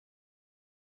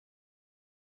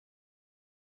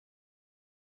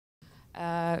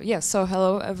So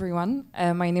hello everyone.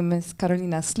 My name is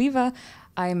Karolina Sliwa.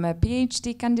 I'm a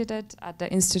PhD candidate at the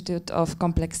Institute of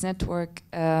Complex Network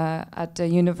at the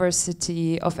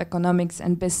University of Economics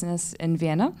and Business in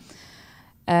Vienna.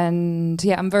 And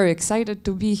yeah, I'm very excited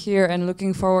to be here and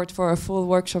looking forward for a full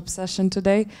workshop session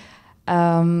today.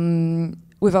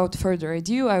 Without further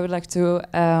ado, I would like to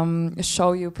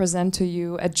present to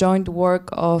you a joint work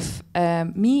of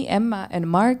me, Emma, and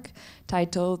Mark,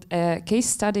 titled Case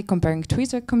Study Comparing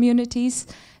Twitter Communities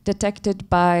Detected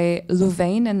by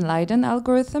Louvain and Leiden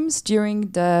Algorithms During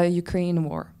the Ukraine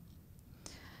War.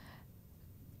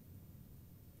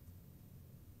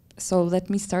 So let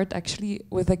me start actually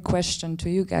with a question to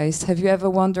you guys. Have you ever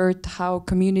wondered how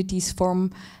communities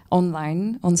form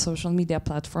online on social media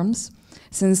platforms?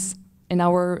 Since in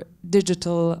our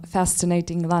digital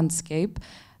fascinating landscape,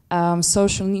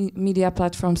 social media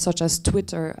platforms such as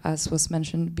Twitter, as was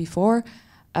mentioned before,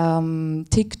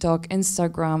 TikTok,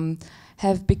 Instagram,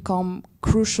 have become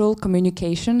crucial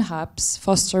communication hubs,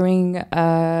 fostering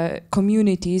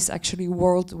communities actually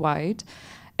worldwide,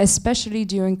 especially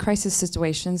during crisis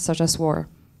situations such as war.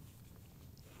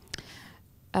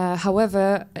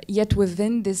 However, yet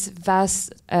within this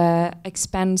vast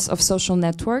expanse of social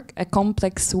network, a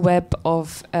complex web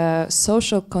of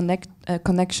social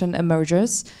connection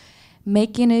emerges,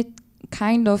 making it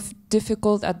kind of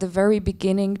difficult at the very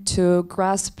beginning to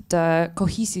grasp the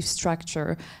cohesive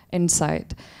structure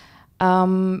inside.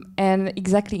 And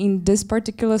exactly in this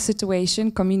particular situation,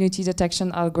 community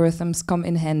detection algorithms come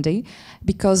in handy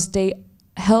because they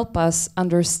help us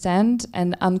understand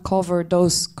and uncover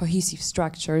those cohesive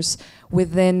structures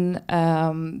within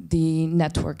the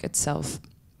network itself.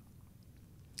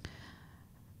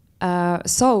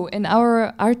 So in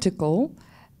our article,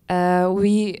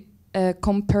 we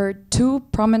compared two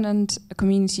prominent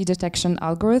community detection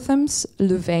algorithms,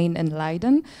 Louvain and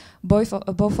Leiden. Both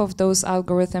of those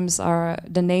algorithms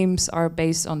the names are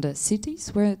based on the cities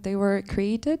where they were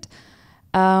created,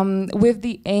 with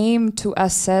the aim to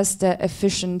assess the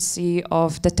efficiency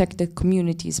of detected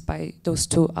communities by those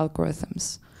two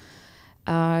algorithms.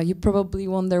 You probably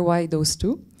wonder why those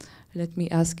two. Let me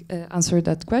answer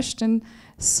that question.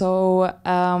 So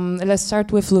let's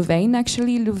start with Louvain.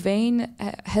 Actually, Louvain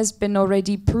has been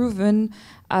already proven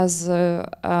as a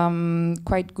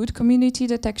quite good community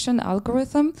detection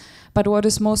algorithm. But what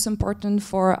is most important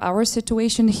for our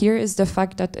situation here is the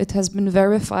fact that it has been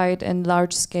verified in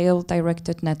large-scale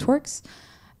directed networks,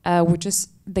 which is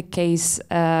the case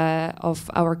of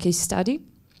our case study.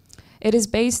 It is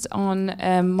based on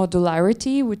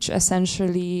modularity, which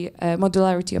essentially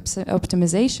modularity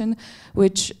optimization,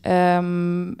 which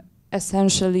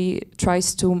essentially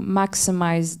tries to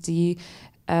maximize the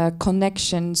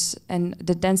connections and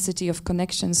the density of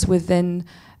connections within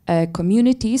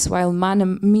communities while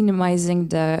minimizing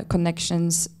the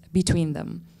connections between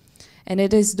them. And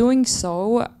it is doing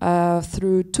so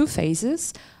through two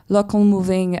phases: local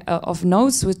moving of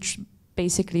nodes, which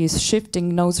basically is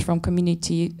shifting nodes from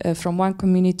one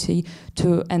community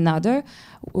to another,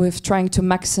 with trying to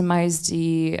maximize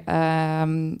the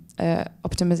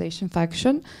optimization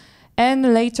function,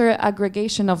 and later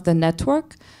aggregation of the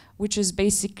network, which is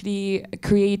basically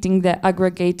creating the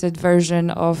aggregated version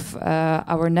of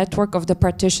our network of the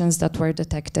partitions that were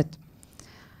detected.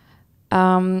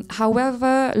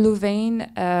 However, Louvain,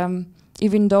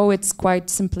 even though it's quite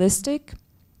simplistic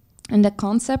in the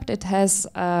concept, it has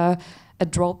a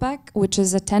drawback, which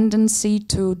is a tendency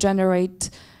to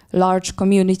generate large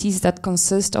communities that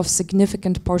consist of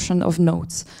significant portion of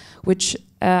nodes, which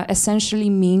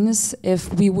essentially means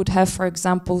if we would have, for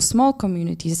example, small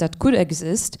communities that could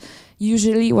exist,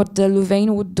 usually what the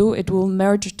Louvain would do, it will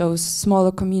merge those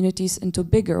smaller communities into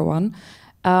bigger one,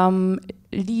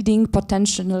 leading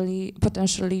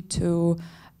potentially to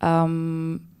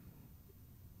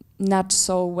not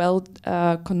so well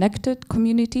connected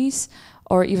communities,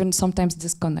 or even sometimes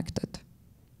disconnected.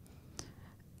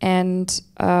 And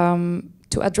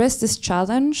to address this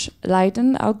challenge,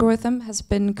 Leiden algorithm has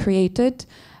been created,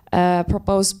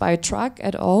 proposed by Track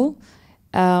et al.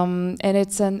 And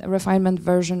it's a refinement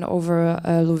version over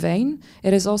Louvain.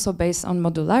 It is also based on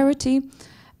modularity.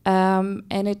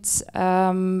 And it's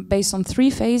based on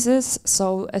three phases.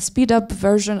 So a speed-up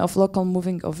version of local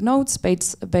moving of nodes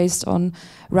based on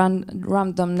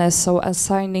randomness, so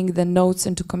assigning the nodes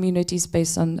into communities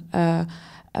based on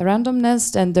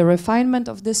randomness, and the refinement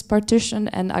of this partition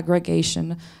and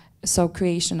aggregation, so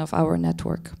creation of our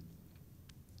network.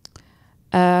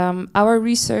 Our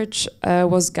research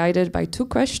was guided by two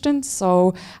questions.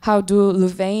 So how do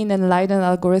Louvain and Leiden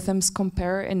algorithms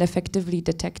compare in effectively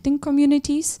detecting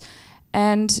communities?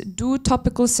 and do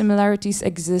topical similarities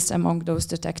exist among those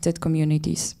detected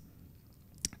communities?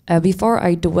 Before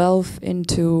I delve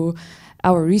into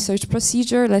our research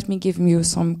procedure, let me give you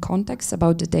some context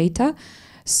about the data.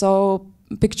 So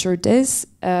picture this,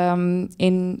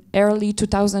 in early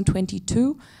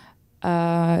 2022,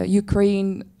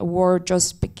 Ukraine war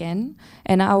just began,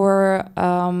 and our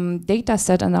data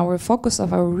set and our focus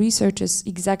of our research is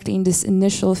exactly in this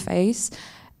initial phase,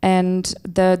 and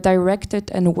the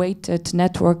directed and weighted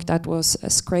network that was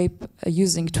scraped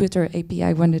using Twitter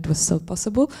API when it was still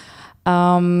possible,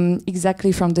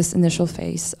 exactly from this initial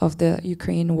phase of the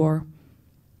Ukraine war.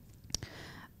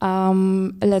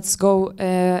 Let's go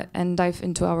and dive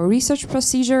into our research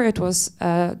procedure. It was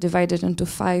divided into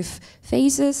 5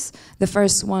 phases. The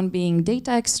first one being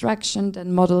data extraction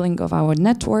and modeling of our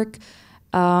network.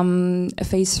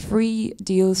 Phase 3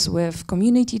 deals with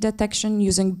community detection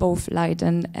using both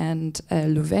Leiden and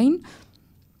Louvain.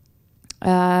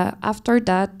 After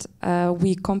that,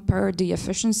 we compare the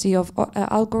efficiency of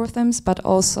algorithms, but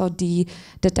also the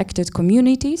detected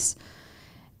communities.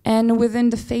 And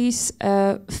within the phase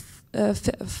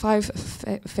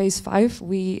 5,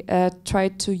 we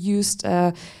tried to use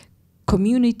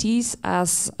communities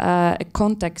as a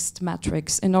context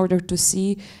matrix in order to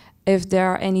see if there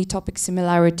are any topic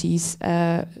similarities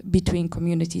between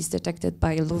communities detected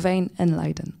by Louvain and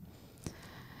Leiden.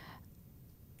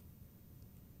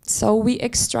 So we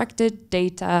extracted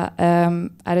data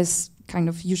that is kind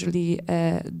of usually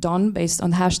done based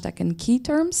on hashtag and key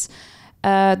terms.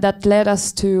 That led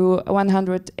us to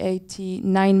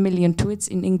 189 million tweets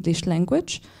in English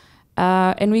language.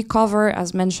 And we cover,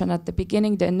 as mentioned at the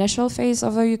beginning, the initial phase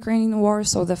of the Ukrainian war,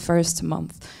 so the first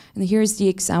month. And here's the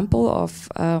example of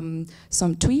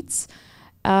some tweets.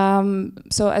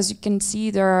 So as you can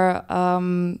see, there are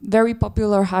very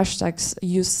popular hashtags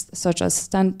used, such as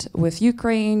Stand with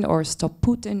Ukraine or Stop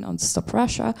Putin or Stop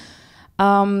Russia.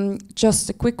 Just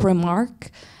a quick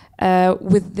remark.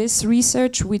 With this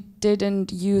research, we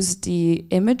didn't use the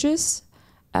images.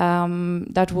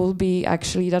 That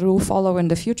will follow in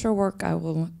the future work. I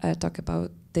will talk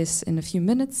about this in a few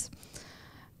minutes.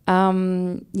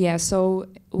 So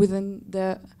within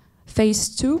the phase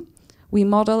 2, we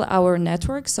model our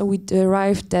network. So we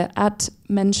derive the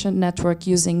mentioned network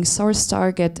using source,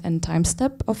 target, and time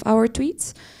step of our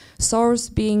tweets. Source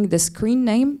being the screen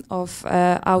name of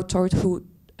author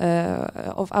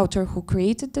who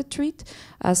created the tweet,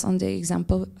 as on the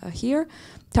example here.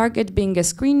 Target being a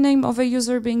screen name of a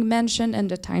user being mentioned, and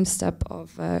the time step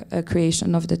of a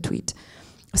creation of the tweet.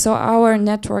 So our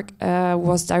network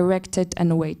was directed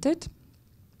and weighted.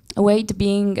 Weight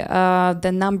being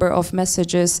the number of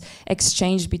messages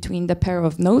exchanged between the pair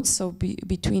of nodes, so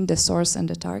between the source and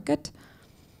the target.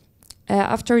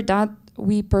 After that,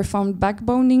 we performed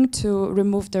backboning to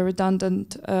remove the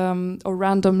redundant or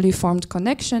randomly formed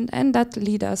connection, and that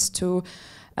led us to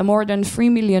more than 3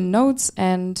 million nodes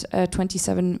and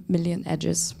 27 million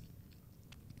edges.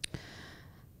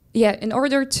 In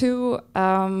order to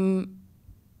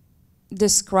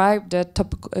describe the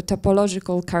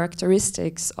topological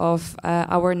characteristics of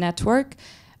our network,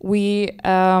 we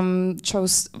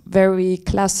chose very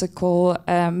classical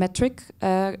network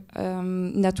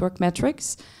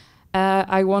metrics.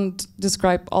 I won't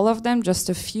describe all of them, just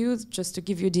a few, just to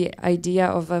give you the idea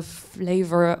of a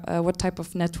flavor, what type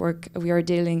of network we are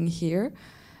dealing here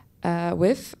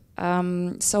with.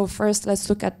 So first, let's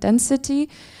look at density.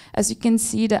 As you can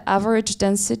see, the average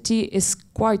density is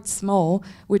quite small,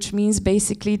 which means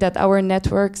basically that our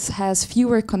networks has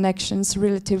fewer connections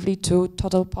relatively to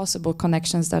total possible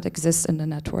connections that exist in the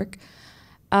network.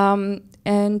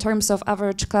 In terms of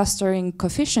average clustering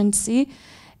coefficiency,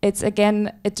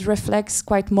 it reflects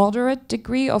quite moderate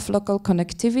degree of local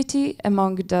connectivity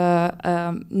among the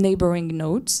neighboring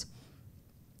nodes.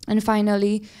 And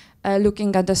finally,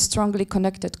 looking at the strongly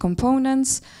connected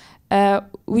components,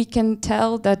 we can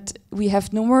tell that we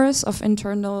have numerous of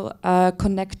internal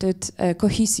connected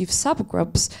cohesive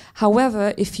subgroups.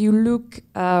 However, if you look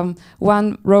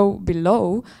one row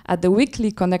below at the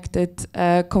weakly connected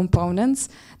components,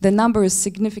 the number is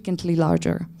significantly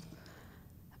larger.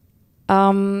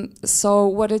 So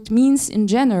what it means in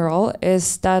general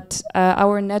is that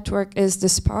our network is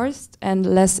dispersed and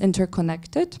less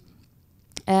interconnected,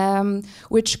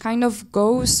 which kind of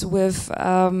goes with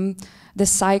the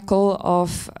cycle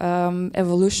of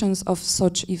evolutions of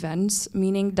such events,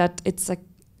 meaning that it's a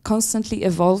constantly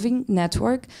evolving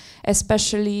network,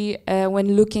 especially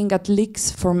when looking at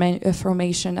leaks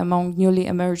formation among newly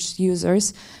emerged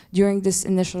users during this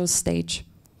initial stage.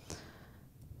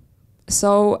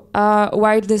 So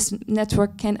while this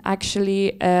network can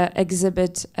actually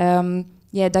exhibit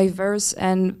diverse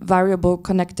and variable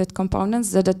connected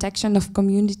components, the detection of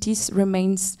communities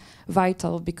remains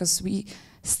vital, because we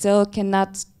still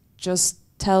cannot just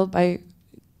tell by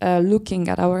looking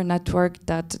at our network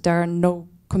that there are no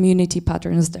community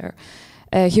patterns there.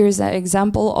 Here's an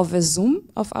example of a zoom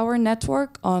of our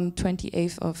network on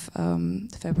 28th of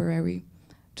February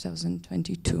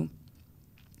 2022.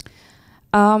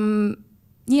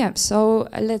 So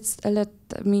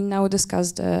let me now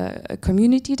discuss the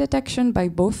community detection by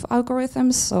both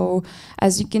algorithms. So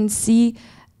as you can see,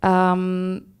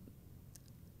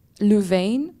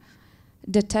 Louvain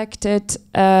detected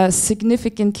a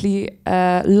significantly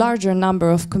larger number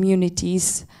of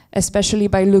communities, especially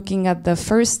by looking at the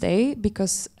first day,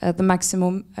 because the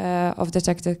maximum of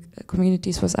detected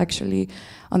communities was actually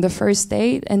on the first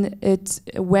day, and it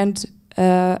went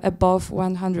above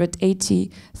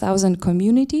 180,000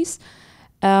 communities.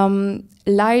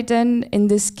 Leiden, in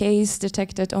this case,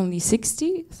 detected only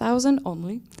 60,000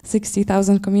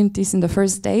 communities in the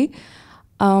first day.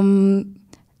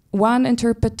 One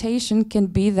interpretation can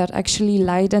be that actually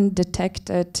Leiden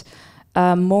detected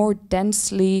more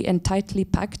densely and tightly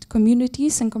packed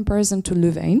communities in comparison to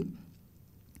Louvain.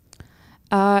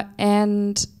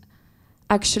 And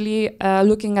actually,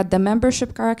 looking at the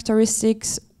membership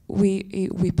characteristics,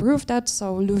 we proved that.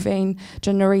 So Louvain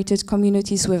generated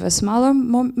communities with a smaller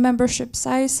membership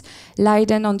size.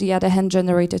 Leiden, on the other hand,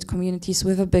 generated communities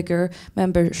with a bigger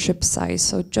membership size.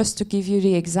 So just to give you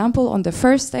the example, on the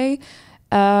first day,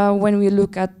 when we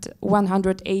look at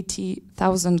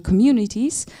 180,000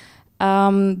 communities,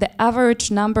 the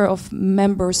average number of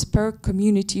members per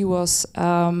community was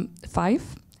around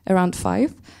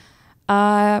 5.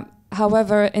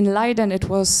 However, in Leiden it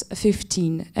was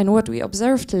 15. And what we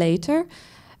observed later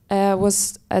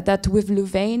was that with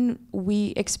Louvain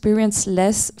we experienced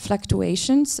less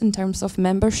fluctuations in terms of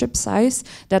membership size,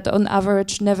 that on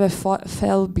average never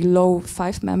fell below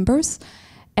 5 members.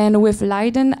 And with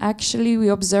Leiden, actually, we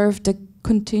observed a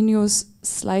continuous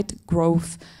slight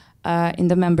growth in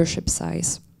the membership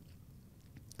size.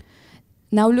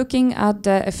 Now looking at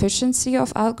the efficiency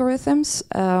of algorithms,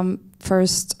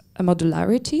 first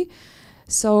modularity.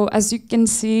 So as you can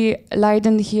see,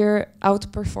 Leiden here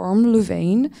outperformed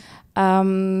Louvain,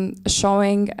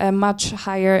 showing a much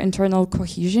higher internal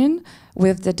cohesion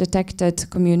with the detected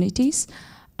communities,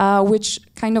 which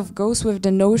kind of goes with the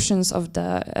notions of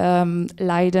the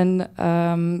Leiden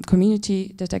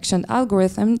community detection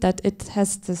algorithm, that it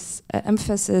has this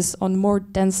emphasis on more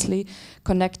densely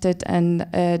connected and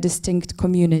distinct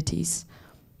communities.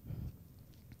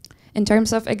 In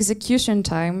terms of execution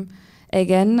time,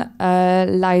 again,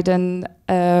 Leiden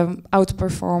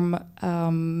outperformed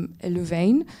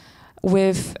Louvain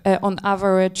with, on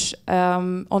average,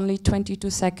 only 22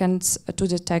 seconds to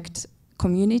detect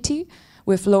community,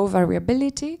 with low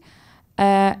variability.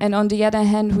 And on the other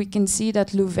hand, we can see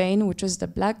that Louvain, which is the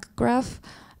black graph,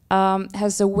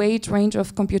 has a wide range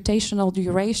of computational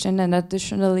duration, and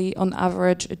additionally, on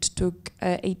average, it took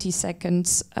 80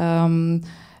 seconds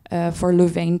for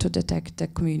Louvain to detect the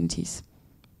communities.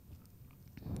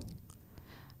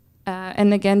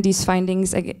 And again, these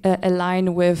findings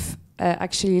align with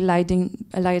actually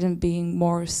Leiden being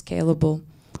more scalable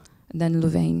than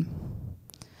Louvain.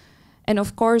 And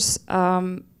of course,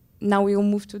 now we will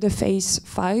move to the phase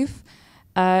 5.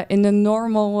 In the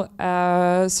normal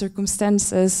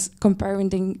circumstances,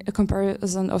 a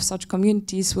comparison of such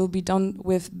communities will be done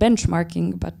with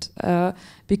benchmarking, but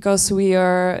because we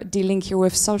are dealing here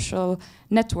with social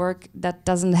network that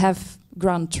doesn't have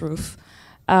ground truth,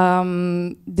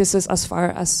 this is as far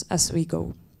as we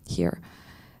go here.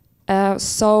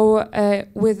 So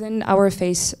within our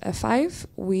phase 5,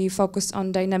 we focused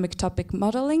on dynamic topic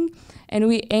modeling, and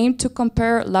we aimed to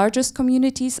compare largest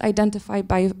communities identified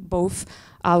by both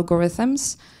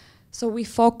algorithms. So we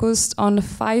focused on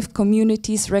 5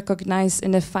 communities recognized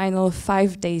in a final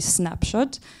 5-day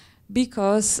snapshot,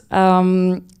 because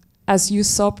as you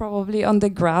saw probably on the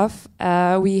graph,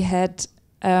 we had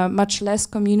much less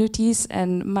communities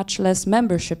and much less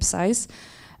membership size,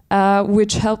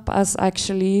 which help us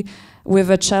actually with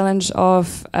a challenge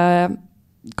of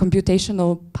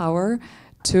computational power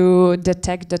to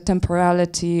detect the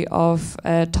temporality of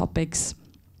topics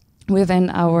within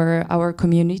our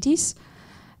communities.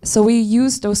 So we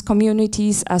use those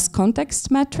communities as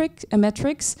context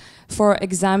metrics for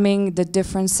examining the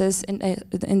differences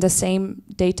in the same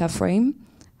data frame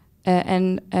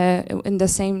and in the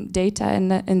same data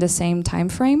and in the same time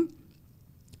frame.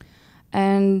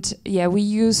 And yeah, we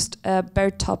used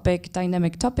bare topic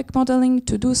dynamic topic modeling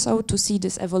to do so, to see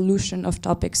this evolution of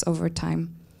topics over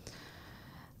time.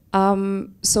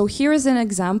 So here is an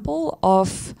example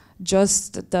of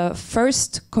just the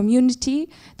first community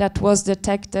that was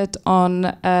detected on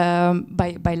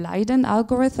by Leiden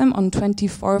algorithm on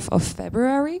 24th of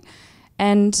February.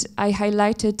 And I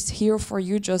highlighted here for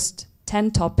you just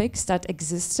 10 topics that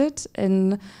existed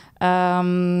in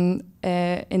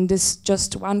this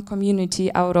just one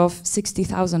community out of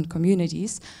 60,000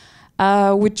 communities,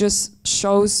 which just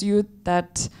shows you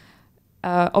that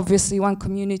obviously one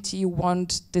community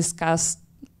won't discuss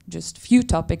just few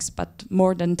topics, but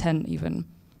more than 10 even.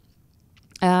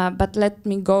 But let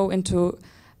me go into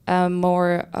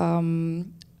more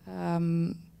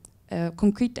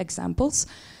concrete examples.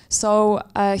 So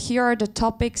here are the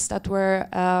topics that were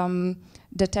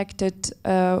detected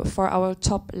for our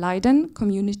top Leiden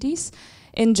communities.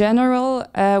 In general,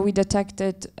 we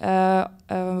detected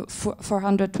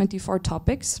 424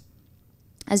 topics.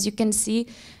 As you can see,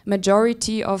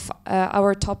 majority of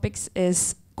our topics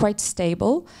is quite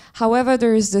stable. However,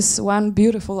 there is this one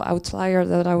beautiful outlier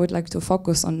that I would like to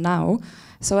focus on now.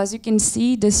 So as you can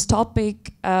see, this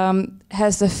topic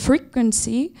has a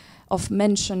frequency of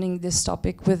mentioning this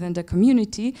topic within the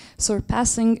community,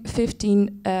 surpassing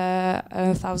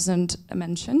 15,000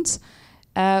 mentions.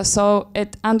 So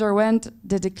it underwent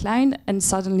the decline and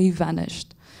suddenly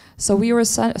vanished. So we were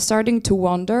starting to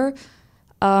wonder,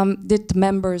 did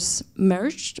members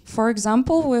merge, for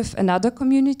example, with another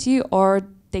community, or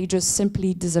they just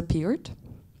simply disappeared?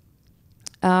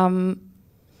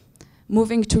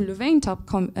 Moving to Louvain,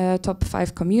 top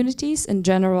 5 communities. In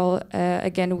general,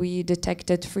 again, we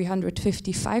detected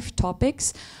 355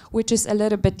 topics, which is a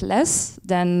little bit less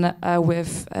than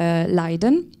with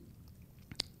Leiden.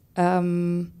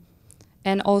 And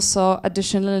also,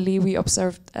 additionally, we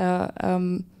observed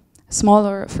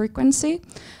smaller frequency,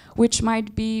 which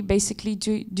might be basically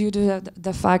due to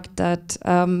the fact that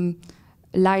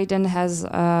Leiden has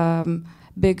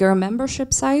bigger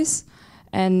membership size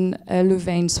and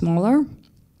Louvain smaller.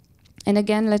 And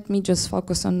again, let me just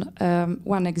focus on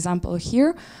one example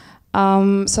here.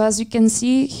 So as you can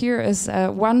see, here is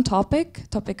one topic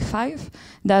 5,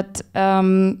 that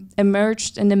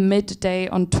emerged in the midday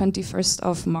on 21st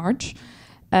of March.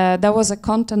 That was a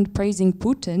content praising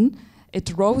Putin.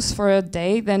 It rose for a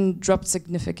day, then dropped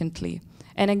significantly.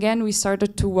 And again, we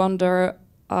started to wonder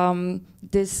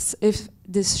if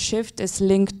this shift is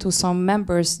linked to some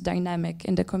members' dynamic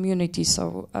in the community,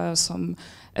 so a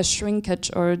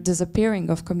shrinkage or disappearing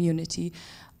of community,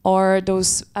 or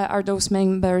are those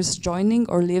members joining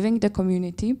or leaving the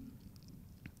community?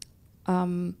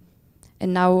 And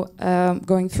now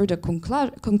going through the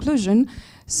conclusion.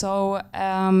 So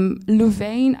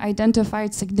Louvain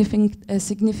identified a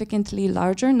significantly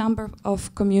larger number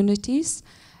of communities.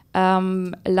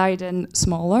 Leiden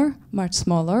smaller, much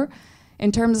smaller.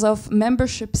 In terms of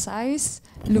membership size,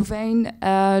 Louvain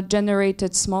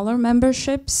generated smaller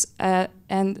memberships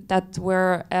and that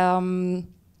were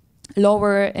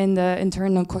lower in the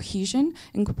internal cohesion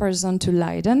in comparison to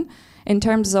Leiden. In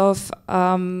terms of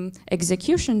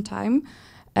execution time,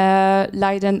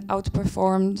 Leiden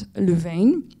outperformed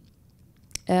Louvain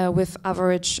with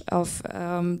average of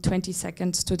 20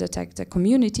 seconds to detect the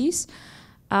communities.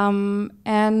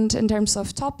 And in terms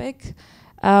of topic,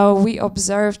 we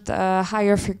observed a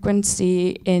higher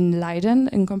frequency in Leiden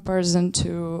in comparison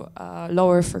to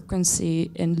lower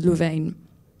frequency in Louvain.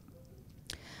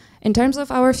 In terms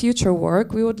of our future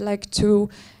work, we would like to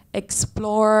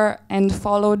explore and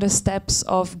follow the steps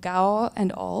of Gao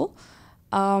and al.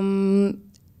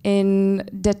 In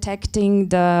detecting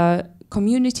the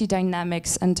community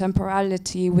dynamics and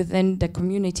temporality within the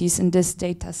communities in this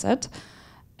data set,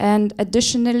 and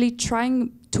additionally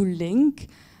trying to link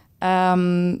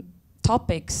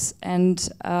topics and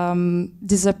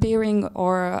disappearing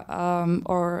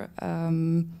or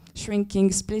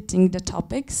shrinking, splitting the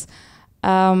topics,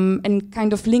 and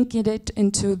kind of linking it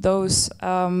into those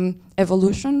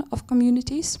evolution of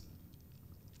communities.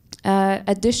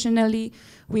 Additionally,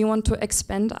 we want to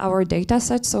expand our data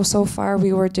set. So far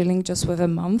we were dealing just with a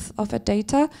month of a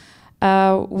data.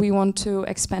 We want to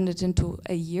expand it into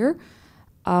a year.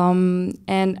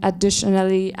 And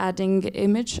additionally adding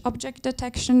image object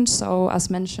detection. So as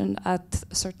mentioned at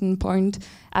a certain point,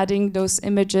 adding those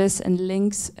images and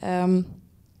links to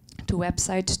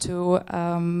website to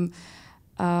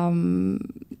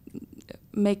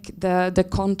make the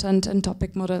content and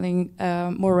topic modeling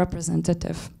more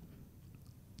representative.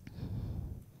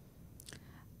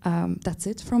 That's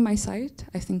it from my side.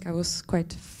 I think I was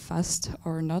quite fast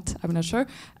or not, I'm not sure.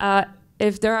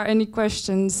 If there are any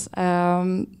questions,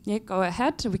 yeah, go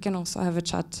ahead. We can also have a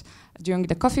chat during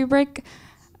the coffee break.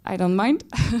 I don't mind.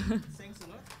 Thanks a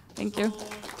lot. Thank you.